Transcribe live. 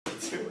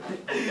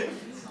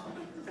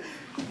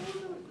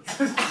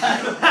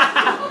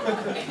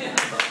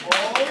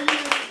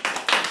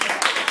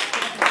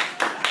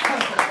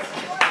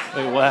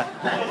Wait, what?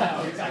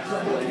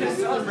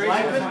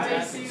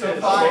 So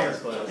fire.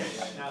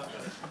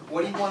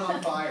 What do you want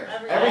on fire?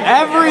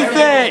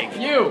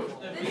 Everything! You!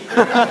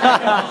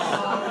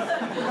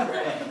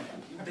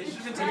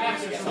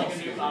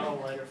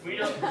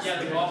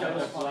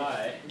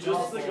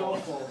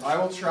 I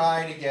will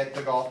try to get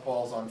the golf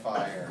balls on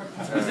fire.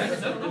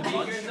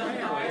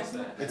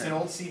 It's an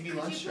old CB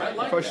lunch tray.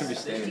 Probably shouldn't be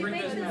standing. Do you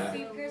make the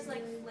beakers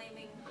like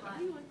flaming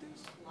hot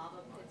lava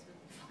pits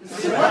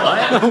with...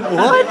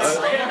 What?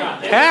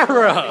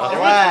 Tara!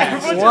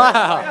 Relax.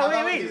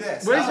 Wow. Wait.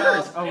 Where's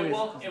yours?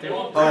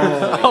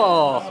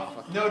 Oh.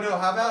 No,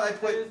 how about I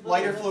put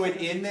lighter fluid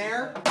in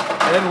there?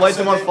 And then light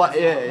them on fire.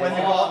 Yeah, When the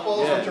yeah. golf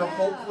balls, which are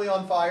hopefully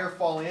on fire,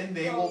 fall in,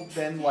 they will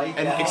then light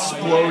And up.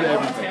 explode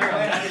everything.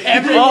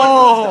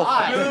 Oh.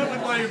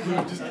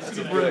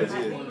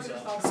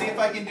 See if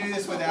I can do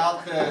this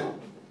without the...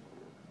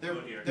 They're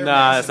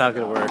Nah, that's not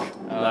gonna work.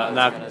 Not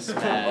gonna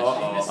smash.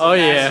 Oh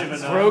yeah.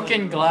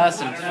 Broken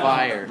glass and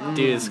fire.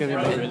 Dude, it's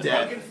gonna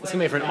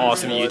be for an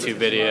awesome YouTube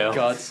video.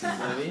 Guts,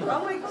 maybe.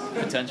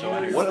 Potential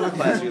energy. What other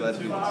class are you allowed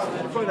to do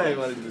this? You're probably not even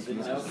allowed to do this.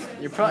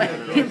 You're probably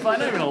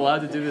not even allowed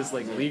to do this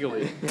like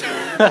legally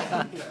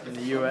in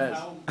the U.S.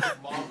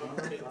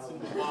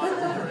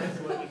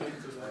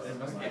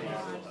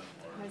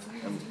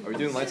 Are we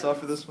doing lights off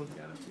for this one?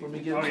 Let me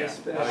get I'm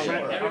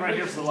right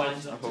here for the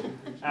lights.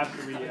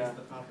 After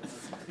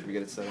we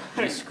get it set up.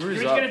 He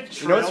screws up. You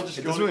know,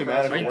 it doesn't really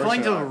matter. Are you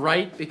pulling to the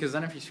right? Because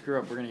then if you screw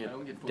up, we're gonna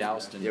get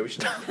doused in. Yeah, we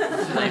should.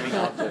 Flaming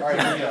objects. Alright,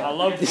 here we go. I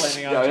love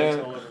flaming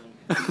objects all over me.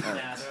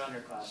 Yeah,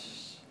 they're underclass.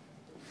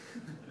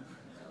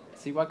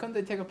 See, why couldn't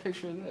they take a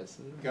picture of this?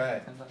 Go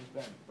ahead. 10 times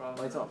better.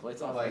 Lights off,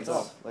 lights off, Lights lights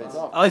off, lights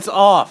off. Oh, it's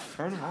off.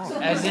 Turn them off.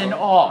 As in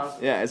off.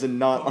 Yeah, as in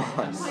not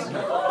on.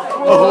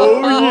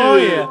 Oh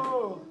yeah.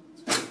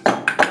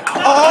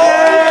 Oh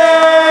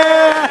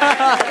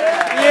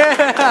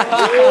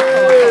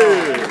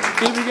yeah.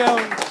 Keep it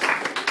going.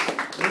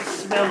 The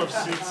smell of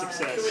sweet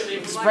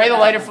success. Spray the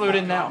lighter fluid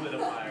in now.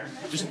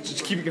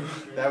 Just keep it going.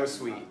 That was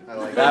sweet. I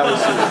like That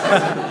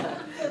that.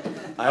 was.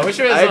 I wish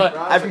it was.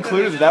 I've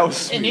concluded that was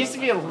sweet. It needs to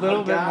be a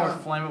little bit more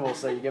flammable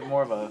so you get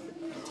more of a.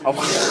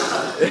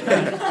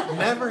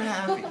 Never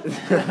happy.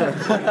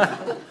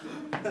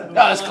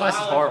 No, this class is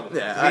horrible.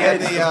 Yeah, We had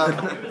the,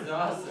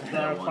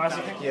 The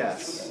classic.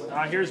 yes.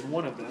 Here's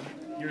one of them.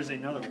 Here's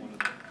another one of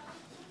them.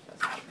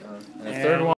 And the third one.